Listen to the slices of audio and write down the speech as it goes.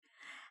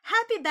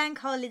Happy Bank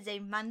Holiday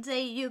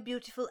Monday, you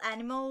beautiful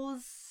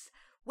animals.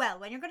 Well,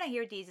 when you're gonna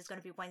hear this, it's gonna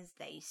be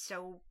Wednesday,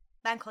 so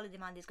Bank Holiday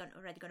Monday is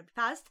already gonna be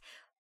past.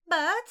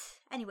 But,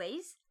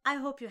 anyways, I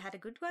hope you had a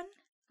good one.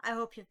 I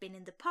hope you've been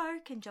in the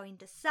park, enjoying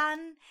the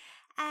sun,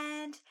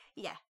 and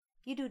yeah,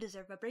 you do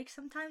deserve a break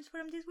sometimes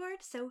from this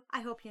word, so I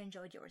hope you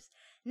enjoyed yours.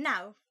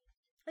 Now,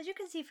 as you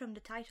can see from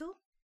the title,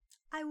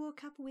 I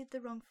woke up with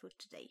the wrong foot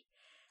today,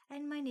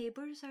 and my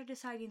neighbors are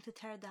deciding to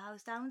tear the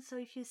house down, so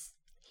if you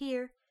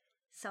hear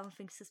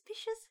something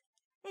suspicious,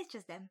 it's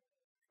just them.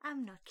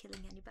 I'm not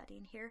killing anybody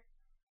in here.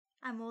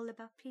 I'm all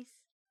about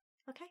peace,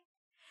 okay?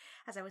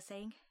 As I was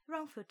saying,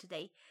 wrong foot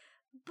today.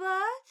 But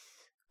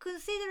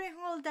considering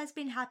all that's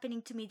been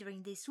happening to me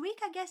during this week,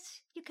 I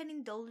guess you can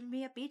indulge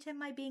me a bit.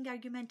 Am I being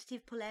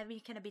argumentative,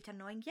 polemic, and a bit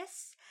annoying?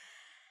 Yes.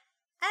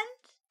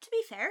 And to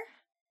be fair,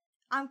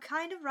 I'm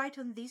kind of right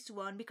on this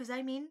one, because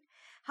I mean,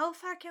 how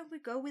far can we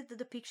go with the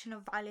depiction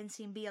of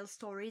violence in BL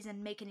stories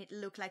and making it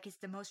look like it's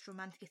the most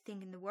romantic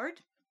thing in the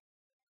world?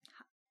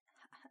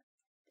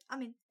 I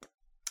mean,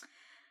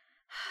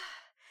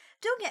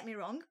 don't get me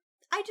wrong,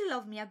 I do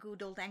love me a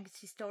good old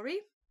angsty story.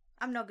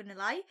 I'm not gonna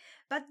lie,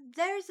 but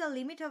there's a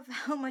limit of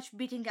how much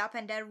beating up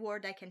and that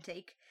word I can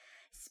take.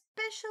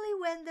 Especially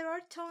when there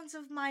are tons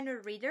of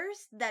minor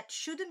readers that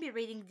shouldn't be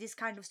reading these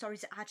kind of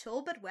stories at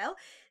all, but well,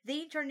 the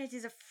internet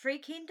is a free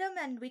kingdom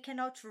and we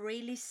cannot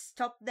really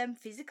stop them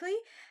physically.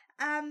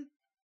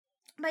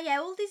 But yeah,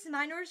 all these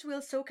minors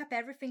will soak up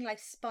everything like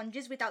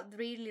sponges without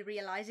really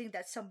realizing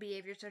that some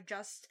behaviors are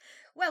just,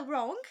 well,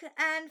 wrong,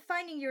 and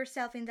finding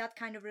yourself in that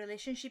kind of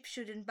relationship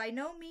shouldn't by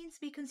no means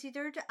be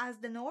considered as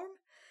the norm,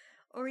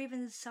 or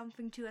even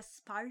something to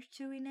aspire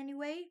to in any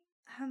way.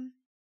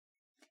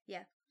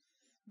 Yeah,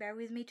 bear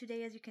with me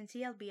today. As you can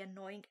see, I'll be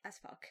annoying as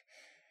fuck.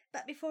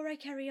 But before I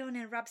carry on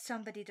and rub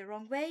somebody the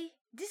wrong way,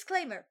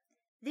 disclaimer.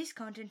 This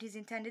content is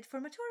intended for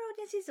mature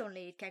audiences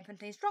only. It can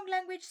contain strong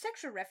language,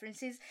 sexual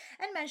references,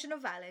 and mention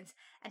of violence.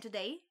 And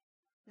today,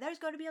 there's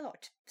going to be a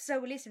lot.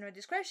 So listener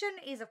discretion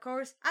is, of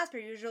course, as per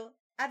usual,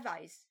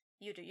 advice.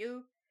 You do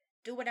you.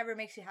 Do whatever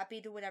makes you happy.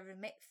 Do whatever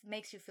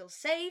makes you feel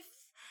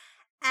safe.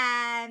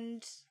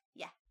 And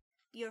yeah,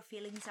 your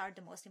feelings are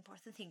the most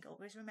important thing.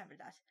 Always remember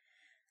that.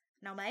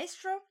 Now,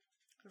 maestro,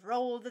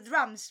 roll the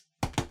drums.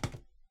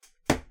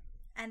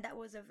 And that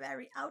was a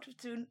very out of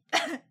tune.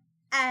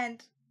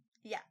 And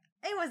yeah.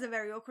 It was a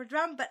very awkward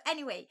drum, but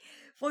anyway,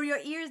 for your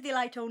ears'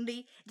 delight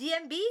only,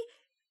 DMB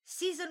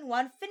Season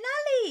 1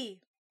 finale!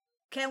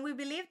 Can we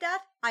believe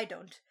that? I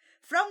don't.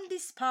 From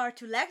Dispar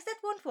to Legs That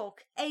Won't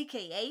Walk,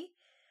 aka,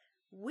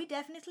 we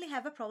definitely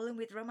have a problem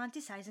with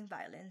romanticizing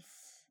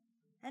violence.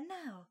 And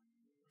now,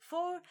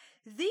 for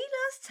the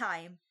last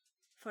time,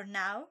 for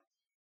now,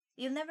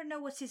 you'll never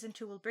know what Season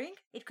 2 will bring,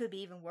 it could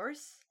be even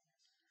worse,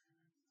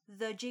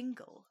 the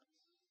jingle.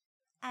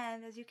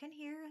 And as you can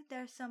hear,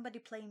 there's somebody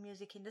playing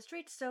music in the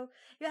street, so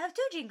you have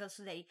 2 jingles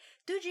today.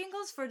 2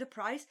 jingles for the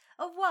price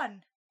of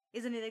 1.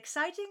 Isn't it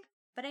exciting?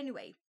 But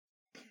anyway.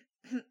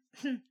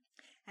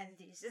 And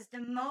this is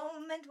the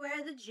moment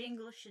where the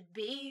jingle should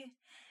be.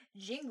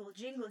 Jingle,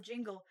 jingle,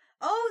 jingle.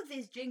 Oh,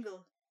 this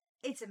jingle.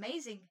 It's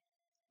amazing.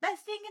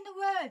 Best thing in the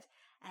world.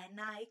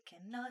 And I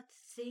cannot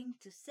sing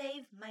to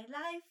save my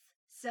life,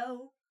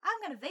 so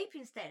I'm gonna vape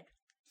instead.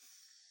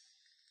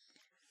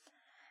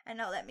 And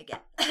now let me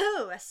get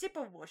a sip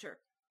of water.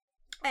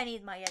 I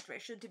need my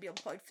hydration to be on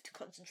point to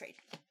concentrate.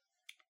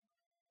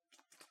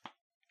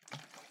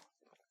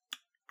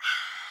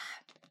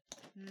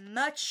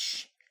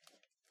 Much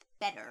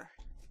better.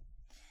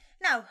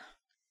 Now,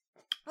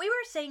 we were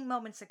saying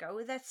moments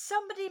ago that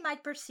somebody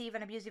might perceive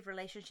an abusive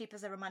relationship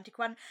as a romantic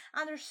one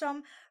under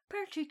some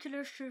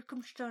particular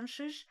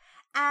circumstances,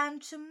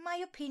 and to my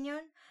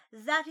opinion,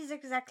 that is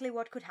exactly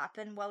what could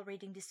happen while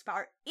reading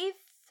Dispar if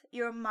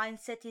your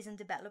mindset isn't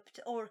developed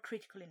or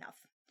critical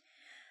enough.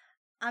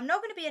 I'm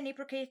not going to be an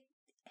hypocrite.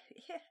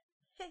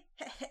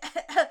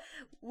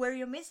 Were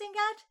you missing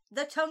at?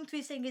 The tongue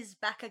twisting is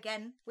back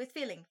again with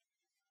feeling.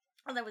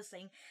 As I was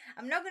saying,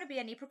 I'm not going to be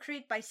an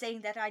hypocrite by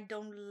saying that I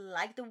don't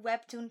like the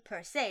webtoon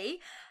per se,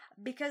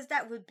 because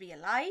that would be a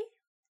lie.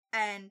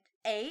 And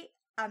A,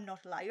 I'm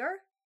not a liar,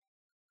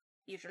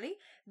 usually.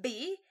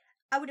 B,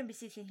 I wouldn't be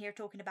sitting here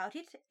talking about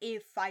it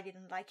if I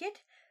didn't like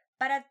it.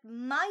 But at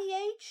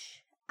my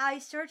age, I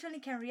certainly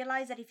can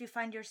realize that if you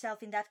find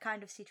yourself in that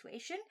kind of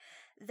situation,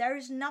 there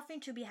is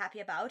nothing to be happy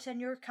about and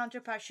your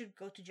counterpart should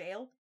go to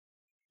jail,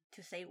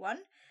 to say one.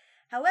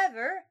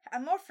 However, a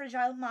more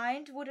fragile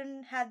mind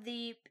wouldn't have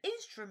the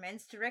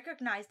instruments to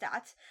recognize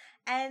that,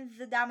 and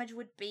the damage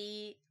would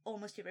be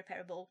almost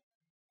irreparable.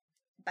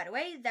 By the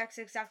way, that's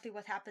exactly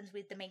what happens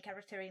with the main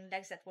character in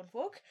Legs That Won't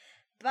Walk,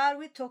 but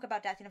we'll talk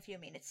about that in a few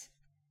minutes.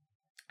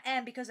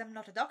 And because I'm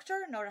not a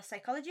doctor nor a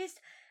psychologist,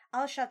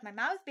 I'll shut my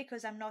mouth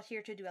because I'm not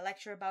here to do a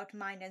lecture about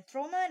mind and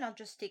trauma, and I'll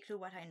just stick to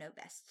what I know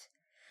best.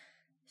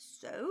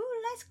 So,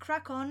 let's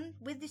crack on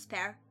with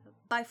Dispar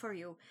by For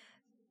You.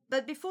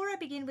 But before I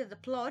begin with the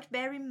plot,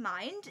 bear in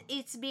mind,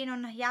 it's been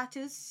on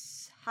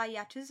hiatus,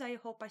 I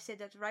hope I said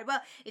that right.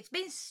 Well, it's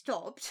been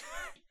stopped,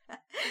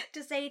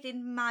 to say it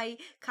in my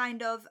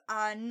kind of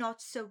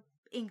not so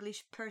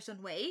English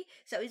person way.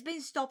 So it's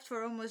been stopped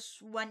for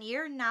almost 1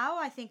 year now.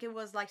 I think it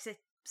was like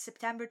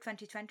September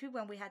 2020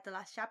 when we had the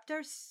last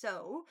chapter.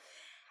 So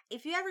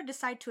if you ever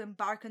decide to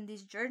embark on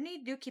this journey,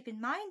 do keep in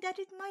mind that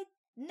it might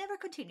never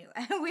continue.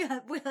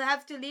 We'll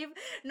have to live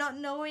not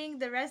knowing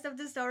the rest of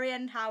the story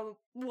and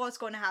what's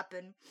going to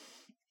happen.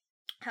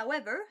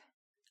 However,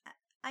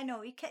 I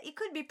know it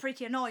could be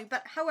pretty annoying,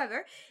 but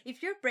however,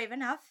 if you're brave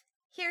enough,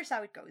 here's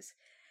how it goes.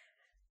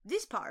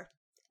 Dispar,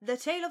 the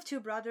tale of two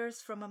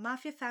brothers from a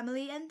mafia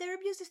family and their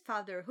abusive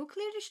father, who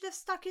clearly should have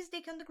stuck his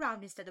dick on the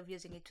ground instead of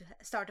using it to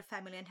start a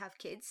family and have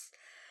kids.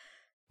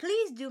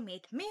 Please do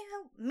meet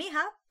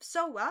Miha,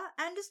 Sowa,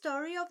 and the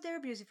story of their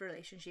abusive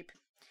relationship.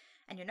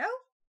 And you know,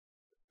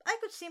 I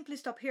could simply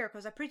stop here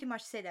because I pretty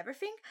much said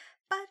everything,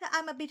 but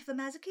I'm a bit of a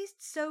masochist,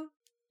 so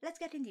let's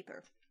get in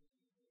deeper.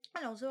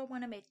 And also, I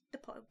want to make the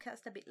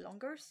podcast a bit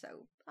longer,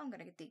 so I'm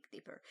going to dig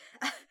deeper.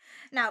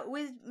 Now,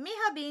 with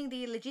Miha being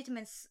the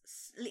illegitimate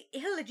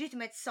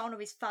son of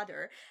his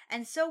father,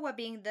 and Sowa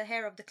being the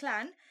heir of the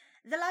clan,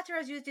 the latter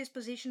has used his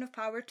position of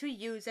power to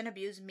use and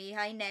abuse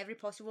Miha in every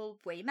possible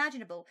way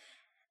imaginable.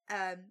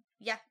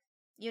 Yeah,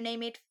 you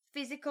name it,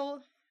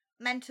 physical,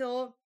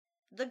 mental,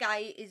 the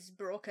guy is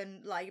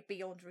broken, like,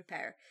 beyond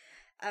repair.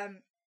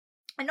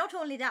 And not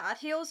only that,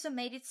 he also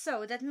made it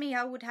so that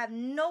Miha would have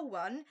no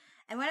one,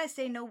 and when I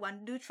say no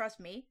one, do trust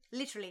me,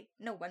 literally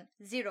no one,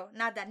 zero,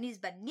 nada,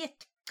 nisba,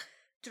 niet,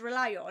 to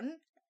rely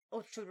on,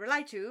 or to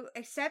rely to,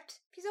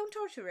 except his own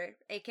torturer,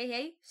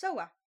 aka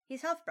Sowa,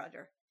 his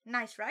half-brother.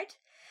 Nice, right?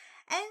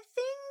 And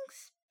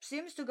things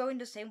seems to go in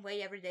the same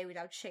way every day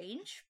without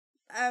change.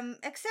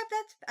 Except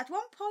that at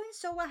one point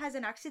Sowa has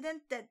an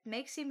accident that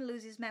makes him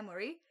lose his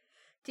memory,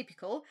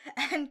 typical,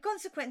 and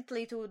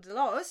consequently to the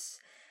loss,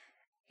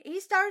 he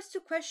starts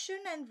to question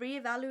and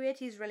reevaluate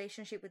his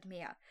relationship with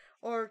Miha.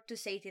 Or to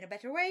say it in a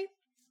better way,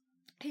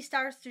 he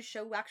starts to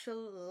show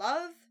actual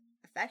love,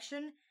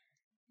 affection,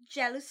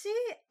 jealousy,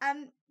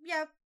 and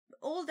yeah,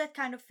 all that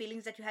kind of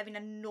feelings that you have in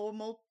a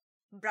normal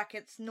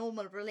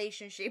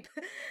relationship.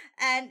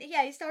 And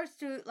yeah, he starts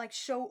to like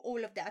show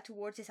all of that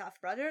towards his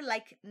half-brother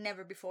like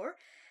never before.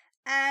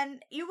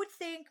 And you would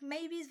think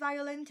maybe his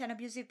violent and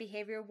abusive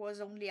behavior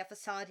was only a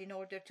facade in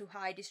order to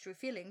hide his true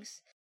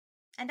feelings.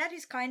 And that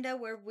is kinda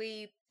where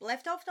we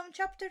left off on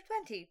chapter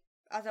 20.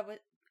 As I was...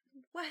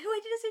 Why did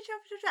I say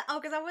chapter 20? Oh,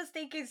 because I was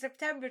thinking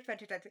September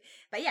 2020.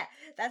 But yeah,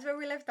 that's where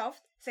we left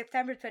off.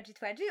 September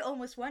 2020,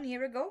 almost 1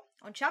 year ago,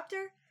 on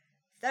chapter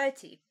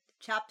 30.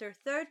 Chapter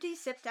 30,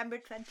 September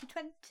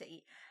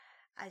 2020.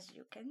 As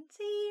you can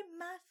see,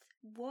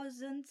 math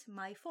wasn't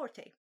my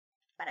forte.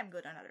 But I'm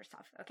good on other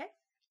stuff, okay?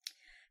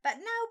 But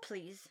now,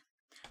 please,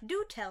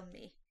 do tell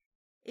me,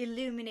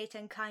 illuminate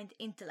and kind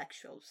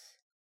intellectuals,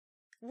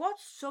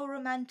 what's so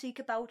romantic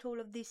about all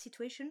of this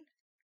situation?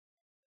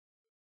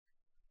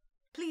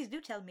 Please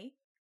do tell me,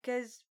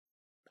 because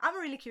I'm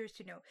really curious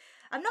to know.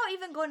 I'm not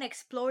even going to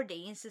explore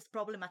the incest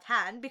problem at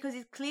hand, because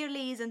it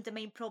clearly isn't the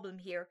main problem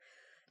here.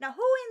 Now,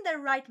 who in their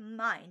right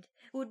mind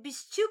would be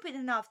stupid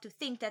enough to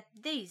think that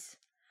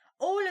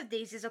all of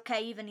this is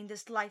okay even in the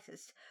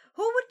slightest?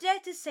 Who would dare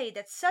to say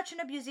that such an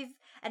abusive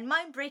and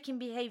mind-breaking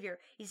behavior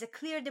is a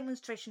clear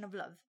demonstration of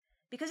love?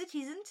 Because it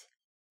isn't.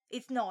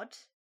 It's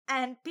not.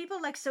 And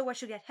people like Sowa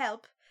should get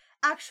help.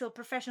 Actual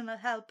professional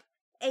help.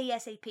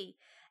 ASAP.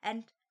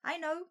 And I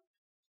know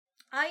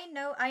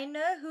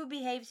who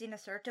behaves in a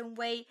certain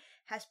way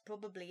has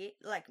probably,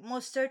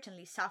 most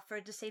certainly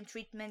suffered the same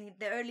treatment in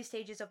the early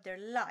stages of their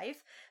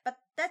life, but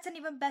that's an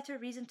even better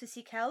reason to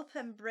seek help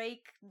and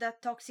break the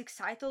toxic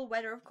cycle,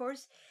 whether, of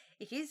course,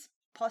 it is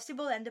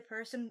possible and the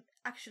person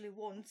actually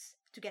wants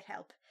to get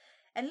help.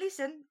 And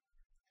listen,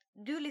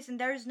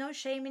 there is no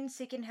shame in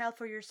seeking help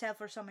for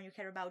yourself or someone you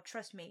care about,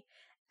 trust me.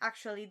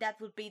 Actually, that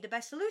would be the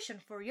best solution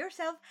for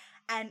yourself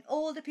and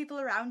all the people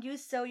around you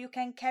so you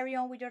can carry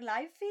on with your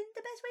life in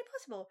the best way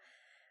possible.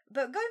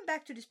 But going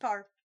back to this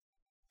part,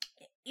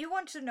 you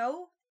want to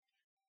know,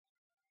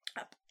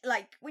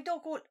 we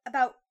talk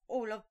about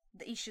all of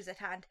the issues at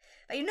hand.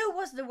 But you know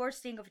what's the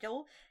worst thing of it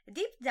all?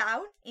 Deep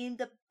down, in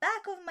the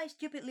back of my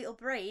stupid little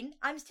brain,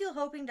 I'm still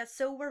hoping that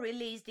Sowa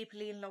really is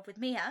deeply in love with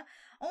Miha,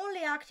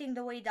 only acting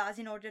the way he does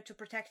in order to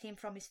protect him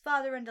from his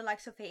father and the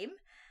likes of him.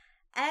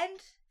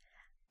 And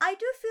I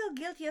do feel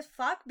guilty as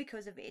fuck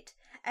because of it,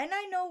 and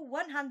I know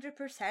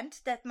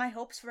 100% that my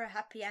hopes for a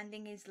happy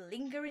ending is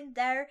lingering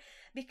there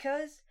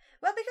because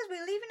we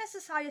live in a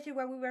society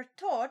where we were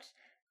taught,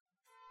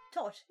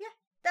 yeah,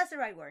 that's the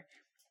right word,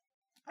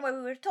 where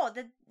we were taught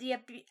that the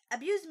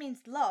abuse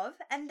means love,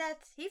 and that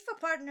if a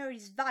partner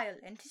is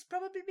violent, it's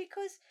probably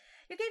because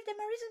you gave them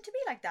a reason to be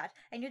like that,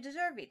 and you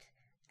deserve it.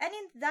 And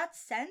in that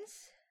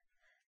sense,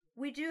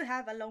 we do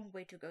have a long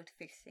way to go to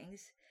fix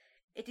things.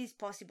 It is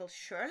possible,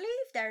 surely,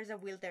 if there's a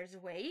will, there's a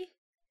way.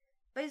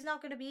 But it's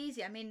not going to be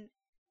easy. I mean,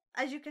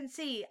 as you can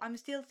see, I'm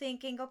still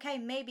thinking, okay,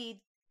 maybe it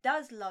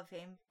does love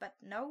him, but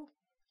no.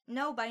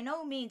 No, by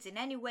no means, in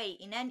any way,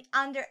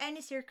 under any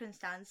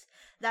circumstance,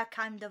 that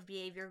kind of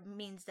behavior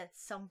means that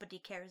somebody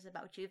cares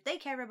about you. If they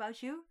care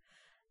about you,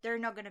 they're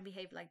not going to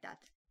behave like that.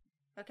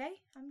 Okay?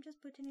 I'm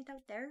just putting it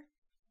out there.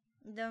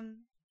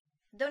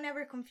 Don't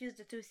ever confuse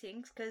the two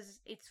things, because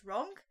it's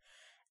wrong.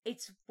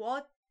 It's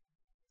what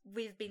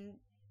we've been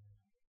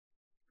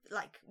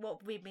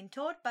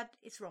taught, but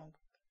it's wrong.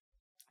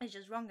 It's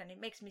just wrong, and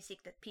it makes me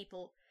sick that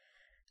people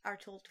are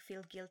told to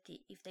feel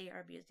guilty if they are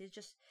abused.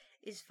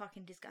 It's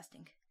fucking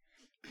disgusting.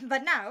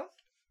 But now,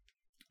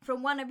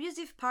 from one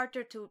abusive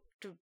partner to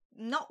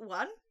not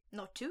one,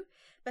 not two,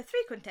 but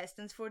three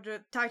contestants for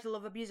the title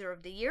of Abuser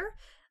of the Year,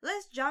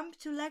 let's jump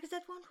to Legs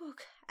That Won't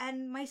Walk,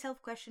 and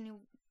myself questioning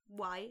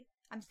why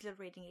I'm still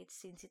reading it,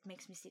 since it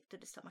makes me sick to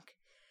the stomach.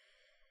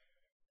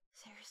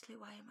 Seriously,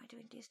 why am I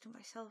doing this to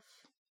myself?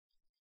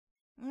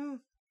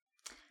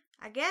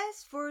 I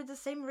guess for the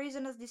same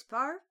reason as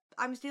Dispar,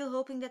 I'm still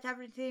hoping that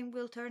everything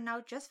will turn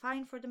out just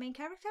fine for the main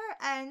character,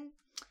 and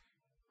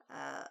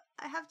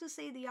I have to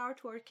say the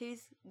artwork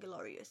is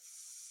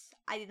glorious.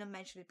 I didn't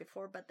mention it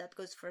before, but that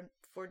goes for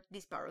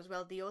Dispar as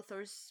well. The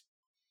author's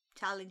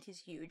talent is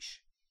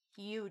huge.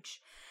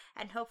 Huge.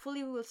 And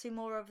hopefully we will see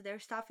more of their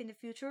stuff in the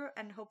future,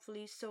 and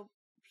hopefully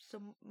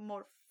some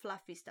more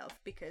fluffy stuff,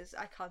 because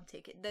I can't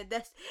take it.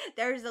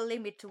 There is a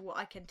limit to what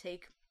I can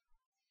take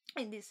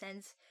in this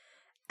sense.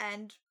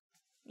 And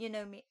you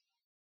know me,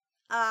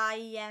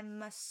 I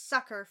am a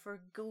sucker for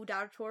good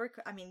artwork.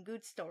 I mean,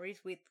 good stories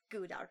with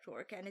good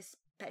artwork, and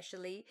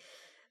especially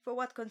for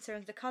what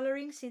concerns the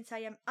coloring, since I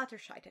am utter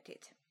shite at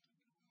it.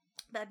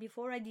 But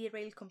before I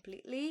derail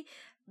completely,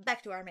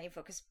 back to our main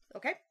focus,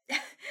 okay?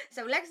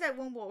 So Legs That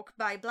Won't Walk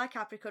by Black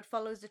Apricot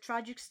follows the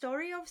tragic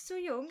story of Soo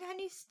Young and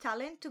his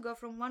talent to go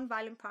from one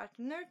violent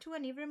partner to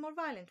an even more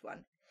violent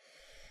one.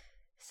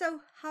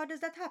 So how does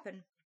that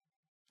happen?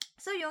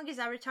 Soo Young is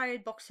a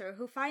retired boxer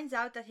who finds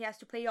out that he has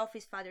to pay off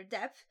his father's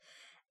debt,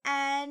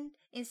 and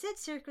in said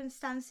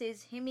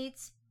circumstances he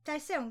meets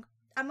Tae-seung,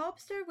 a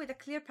mobster with a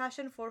clear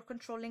passion for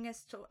controlling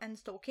and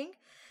stalking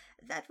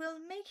that will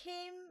make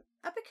him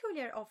a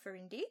peculiar offer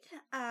indeed.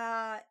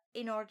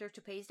 In order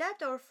to pay his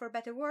debt, or for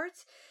better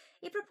words,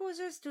 he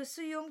proposes to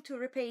Soo Young to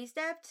repay his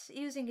debt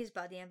using his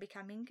body and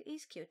becoming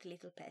his cute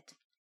little pet.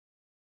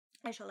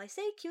 And shall I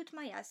say cute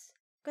my ass?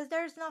 Because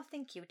there's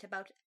nothing cute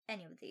about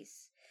any of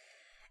these.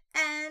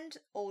 And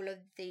all of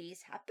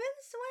this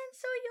happens when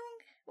Soo Young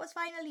was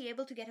finally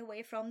able to get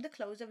away from the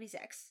claws of his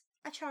ex,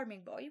 a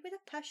charming boy with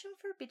a passion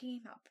for beating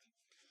him up.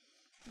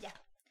 Yeah,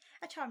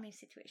 a charming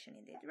situation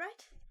indeed,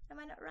 right? Am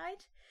I not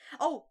right?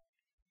 Oh,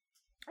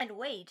 and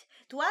wait,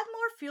 to add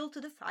more fuel to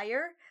the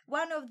fire,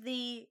 one of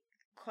the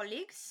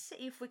colleagues,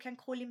 if we can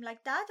call him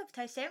like that, of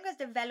Tae-seung has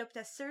developed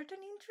a certain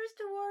interest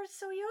towards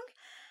Soo Young,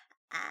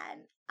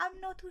 and I'm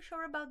not too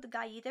sure about the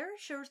guy either.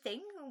 Sure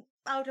thing,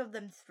 out of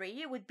them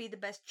three, it would be the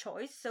best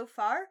choice so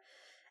far.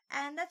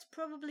 And that's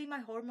probably my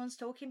hormones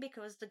talking,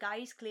 because the guy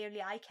is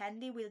clearly eye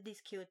candy with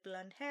this cute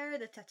blonde hair,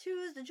 the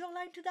tattoos, the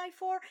jawline to die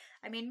for.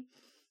 I mean,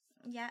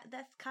 yeah,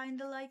 that's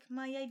kinda like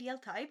my ideal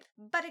type.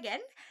 But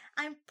again,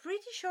 I'm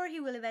pretty sure he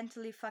will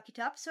eventually fuck it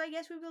up, so I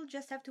guess we will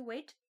just have to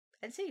wait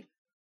and see.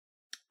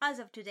 As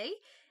of today,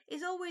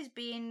 he's always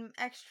been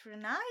extra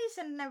nice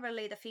and never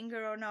laid a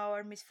finger on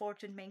our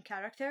misfortuned main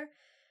character.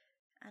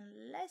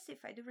 Unless,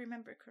 if I do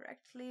remember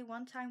correctly,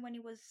 one time when he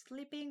was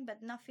sleeping,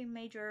 but nothing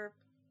major.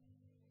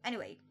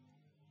 Anyway,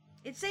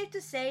 it's safe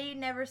to say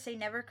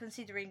never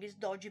considering his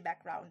dodgy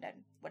background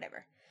and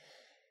whatever.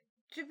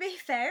 To be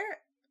fair,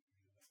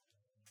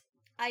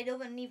 I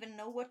don't even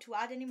know what to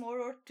add anymore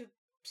or to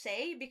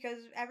say,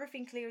 because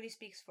everything clearly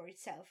speaks for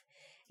itself.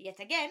 Yet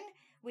again,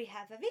 we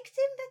have a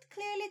victim that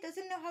clearly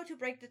doesn't know how to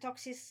break the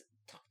toxic...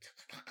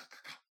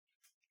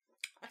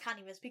 I can't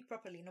even speak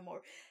properly no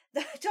more.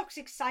 The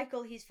toxic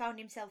cycle he's found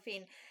himself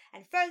in.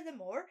 And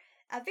furthermore,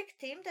 a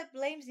victim that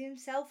blames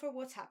himself for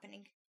what's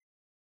happening.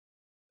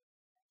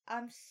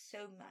 I'm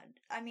so mad.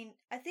 I mean,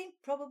 I think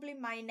probably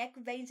my neck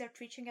veins are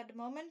twitching at the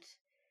moment.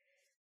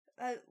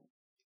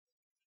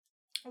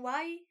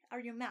 Why are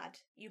you mad,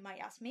 you might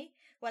ask me?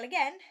 Well,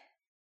 again,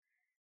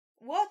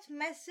 what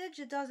message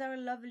does our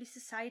lovely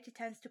society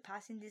tends to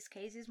pass in these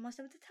cases most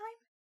of the time?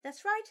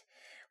 That's right.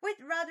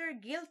 We'd rather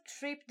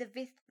guilt-trip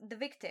the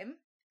victim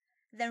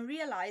than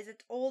realize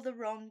that all the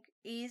wrong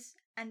is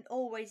and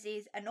always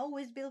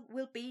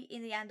will be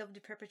in the hand of the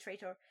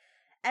perpetrator.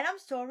 And I'm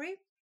sorry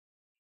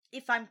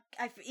if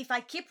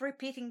I keep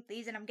repeating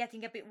these and I'm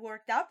getting a bit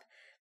worked up,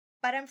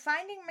 but I'm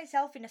finding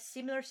myself in a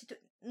similar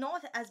situation,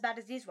 not as bad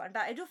as this one,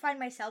 but I do find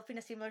myself in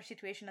a similar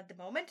situation at the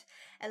moment.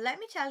 And let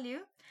me tell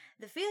you,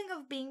 the feeling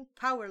of being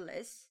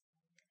powerless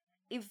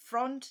in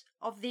front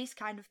of these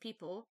kind of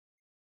people,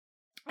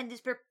 and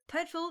this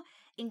perpetual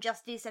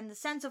injustice and the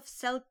sense of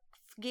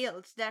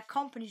self-guilt that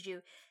accompanies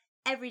you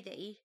every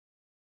day,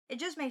 it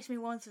just makes me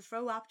want to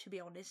throw up, to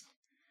be honest.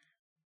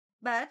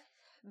 But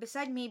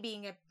beside me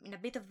being in a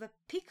bit of a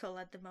pickle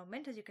at the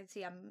moment, as you can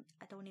see, I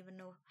don't even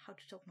know how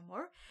to talk no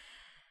more.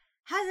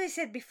 As I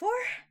said before,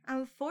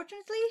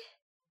 unfortunately,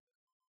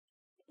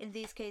 in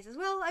this case as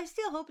well, I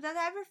still hope that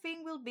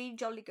everything will be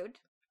jolly good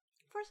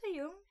for Soo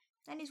Young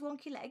and his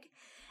wonky leg,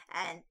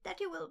 and that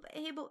he will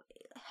be able...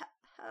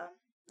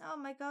 oh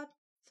my god,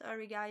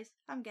 sorry guys,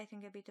 I'm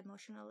getting a bit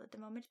emotional at the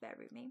moment, bear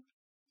with me.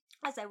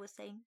 As I was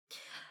saying,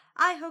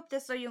 I hope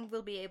that So-young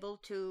will be able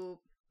to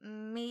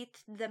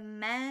meet the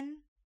man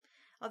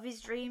of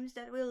his dreams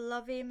that will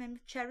love him and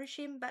cherish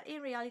him, but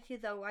in reality,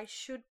 though, I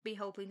should be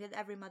hoping that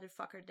every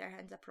motherfucker there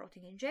ends up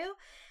rotting in jail,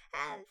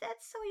 and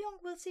that So-young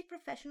will seek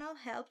professional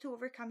help to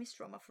overcome his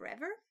trauma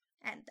forever,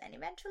 and then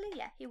eventually,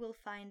 yeah, he will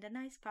find a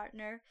nice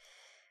partner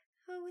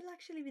who will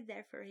actually be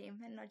there for him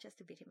and not just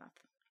to beat him up.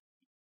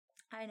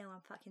 I know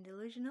I'm fucking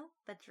delusional,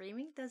 but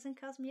dreaming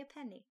doesn't cost me a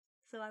penny,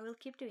 so I will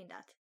keep doing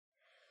that.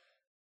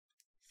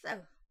 So,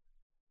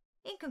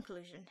 in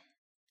conclusion,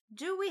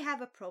 do we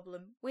have a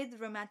problem with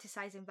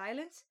romanticizing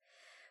violence?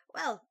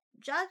 Well,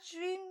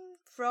 judging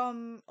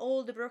from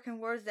all the broken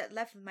words that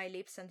left my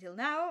lips until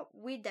now,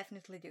 we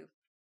definitely do.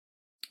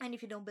 And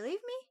if you don't believe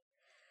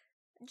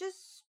me,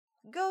 just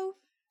go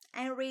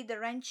and read the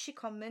ranchy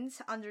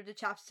comments under the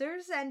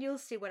chapters and you'll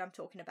see what I'm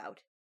talking about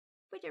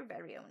with your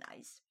very own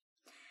eyes.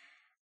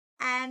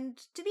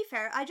 And to be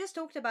fair, I just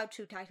talked about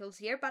 2 titles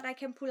here, but I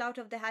can pull out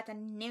of the hat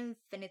an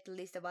infinite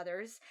list of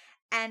others.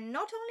 And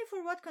not only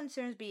for what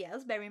concerns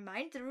BLs, bear in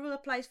mind, the rule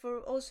applies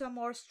for also a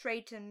more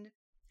straight and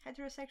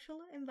heterosexual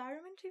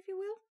environment, if you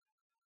will.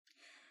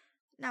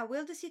 Now,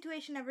 will the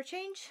situation ever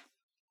change?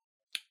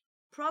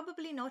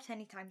 Probably not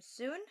anytime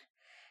soon.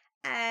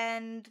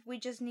 And we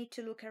just need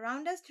to look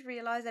around us to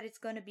realize that it's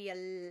going to be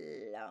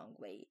a long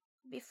way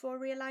before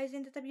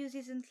realizing that abuse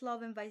isn't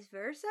love and vice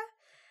versa.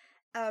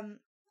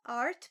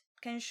 Art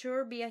can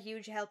sure be a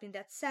huge help in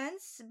that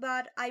sense,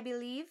 but I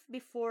believe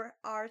before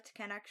art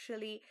can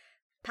actually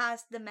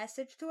pass the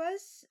message to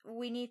us,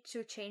 we need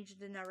to change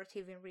the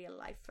narrative in real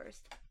life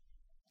first.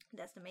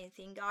 That's the main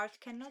thing. Art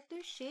cannot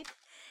do shit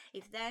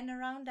if then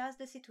around us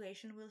the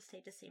situation will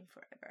stay the same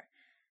forever.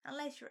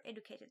 Unless you're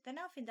educated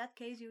enough, in that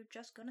case you're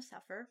just gonna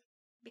suffer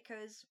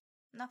because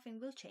nothing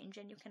will change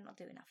and you cannot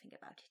do nothing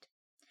about it.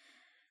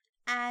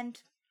 And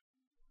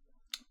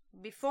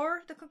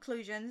before the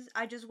conclusions,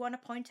 I just want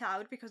to point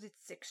out, because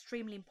it's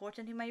extremely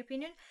important in my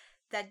opinion,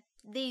 that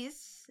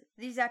this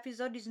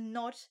episode is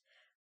not,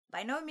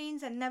 by no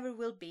means and never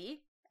will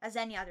be, as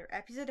any other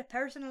episode, a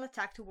personal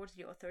attack towards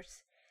the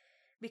authors.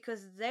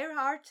 Because their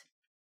art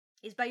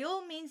is by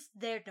all means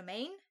their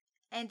domain,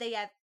 and they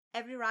have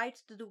every right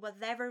to do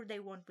whatever they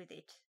want with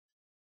it.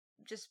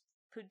 Just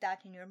put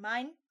that in your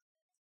mind.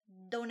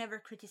 Don't ever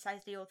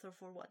criticize the author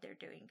for what they're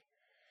doing.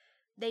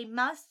 They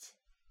must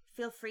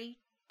feel free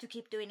to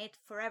keep doing it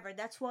forever.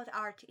 That's what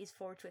art is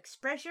for, to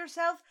express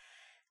yourself,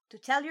 to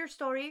tell your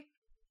story,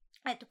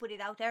 and to put it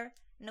out there.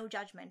 No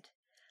judgment.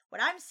 What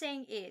I'm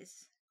saying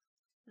is,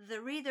 the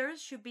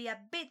readers should be a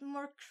bit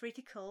more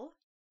critical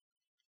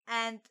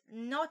and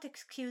not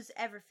excuse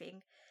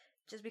everything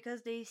just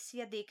because they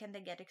see a dick and they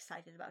get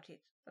excited about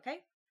it, okay?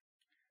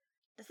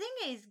 The thing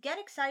is, get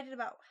excited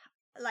about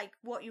like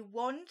what you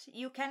want.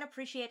 You can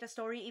appreciate a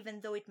story even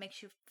though it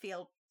makes you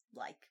feel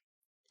like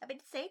a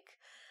bit sick.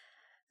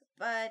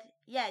 But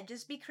yeah,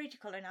 just be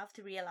critical enough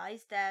to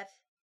realize that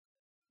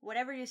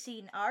whatever you see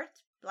in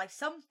art, like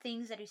some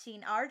things that you see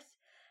in art,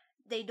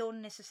 they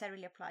don't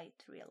necessarily apply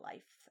to real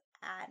life.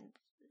 And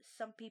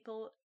some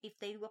people, if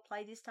they do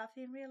apply this stuff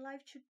in real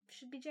life,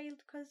 should be jailed,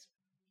 because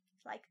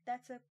like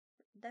that's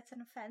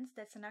an offense.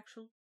 That's an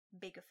actual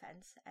big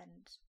offense.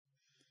 And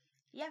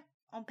yeah,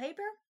 on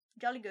paper,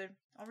 jolly good.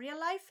 On real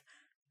life,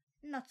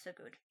 not so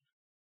good.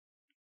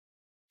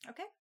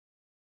 Okay?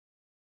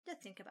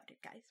 Just think about it,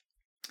 guys.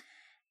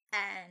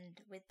 And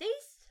with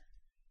this,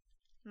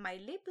 my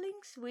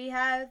liplings, we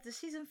have the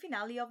season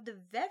finale of the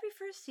very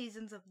first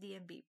seasons of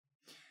DMB.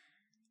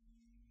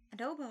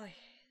 And oh boy,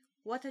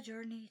 what a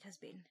journey it has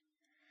been.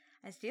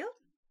 And still,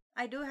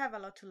 I do have a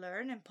lot to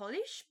learn and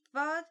polish,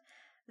 but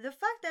the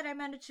fact that I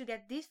managed to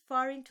get this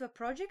far into a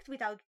project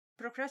without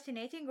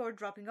procrastinating or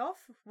dropping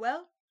off,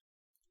 well,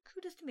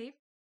 kudos to me.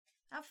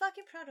 I'm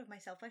fucking proud of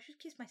myself. I should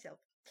kiss myself.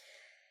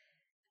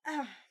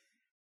 Yeah,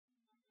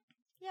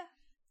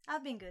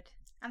 I've been good.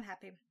 I'm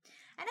happy.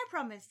 And I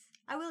promise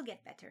I will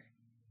get better.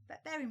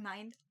 But bear in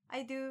mind,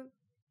 I do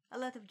a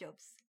lot of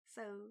jobs.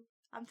 So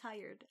I'm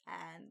tired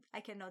and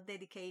I cannot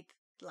dedicate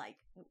like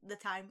the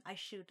time I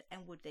should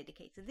and would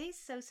dedicate to this.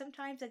 So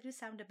sometimes I do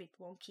sound a bit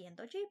wonky and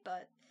dodgy,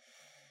 but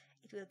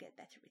it will get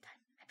better with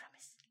time. I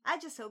promise. I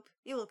just hope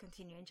you will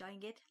continue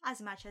enjoying it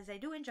as much as I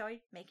do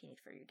enjoy making it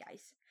for you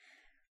guys.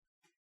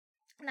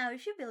 Now,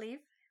 if you believe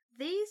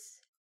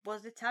this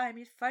was the time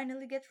you'd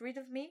finally get rid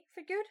of me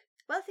for good,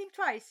 well, think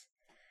twice.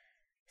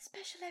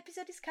 Special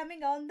episode is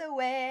coming on the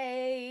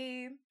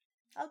way.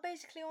 I'll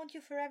basically haunt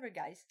you forever,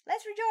 guys.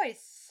 Let's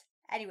rejoice!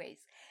 Anyways,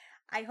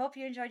 I hope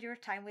you enjoyed your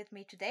time with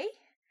me today.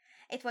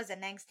 It was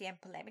an angsty and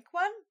polemic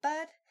one,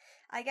 but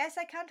I guess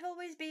I can't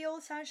always be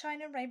all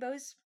sunshine and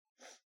rainbows.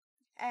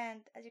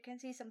 And as you can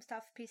see, some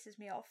stuff pisses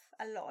me off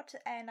a lot,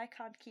 and I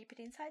can't keep it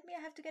inside me.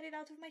 I have to get it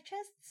out of my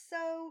chest,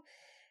 so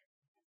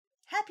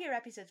happier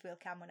episodes will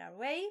come on our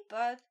way,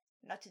 but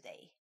not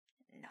today.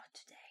 Not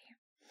today.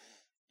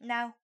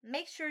 Now,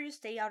 make sure you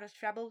stay out of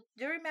trouble.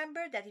 Do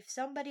remember that if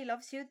somebody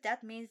loves you,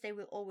 that means they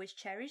will always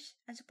cherish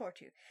and support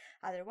you.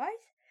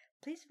 Otherwise,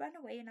 please run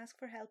away and ask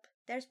for help.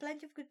 There's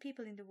plenty of good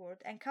people in the world,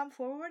 and come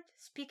forward,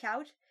 speak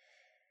out.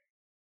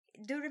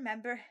 do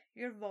remember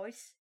your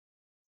voice.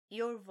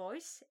 Your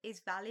voice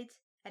is valid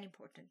and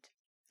important.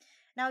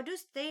 Now do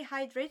stay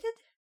hydrated.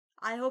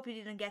 I hope you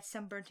didn't get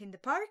sunburnt in the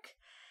park.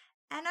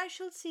 And I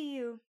shall see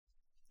you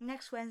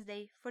next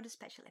Wednesday for the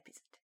special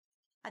episode.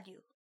 Adieu.